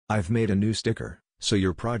I've made a new sticker, so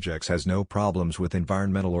your projects has no problems with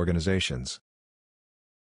environmental organizations.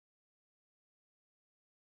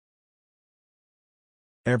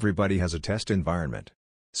 Everybody has a test environment.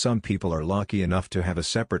 Some people are lucky enough to have a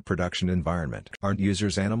separate production environment. Aren't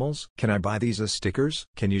users animals? Can I buy these as stickers?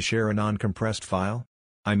 Can you share a non-compressed file?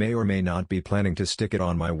 I may or may not be planning to stick it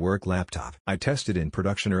on my work laptop. I tested in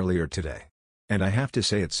production earlier today. And I have to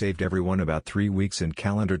say it saved everyone about 3 weeks in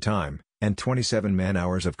calendar time, and 27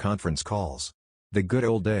 man-hours of conference calls. The good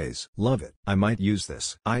old days. Love it. I might use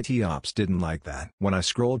this. IT ops didn't like that. When I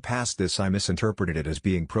scrolled past this, I misinterpreted it as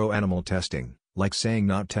being pro-animal testing, like saying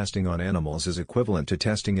not testing on animals is equivalent to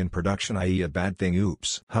testing in production, i.e. a bad thing.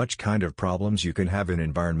 Oops. Hutch kind of problems you can have in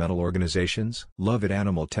environmental organizations. Love it.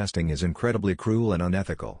 Animal testing is incredibly cruel and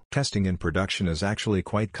unethical. Testing in production is actually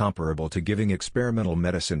quite comparable to giving experimental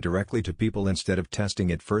medicine directly to people instead of testing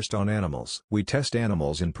it first on animals. We test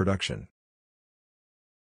animals in production.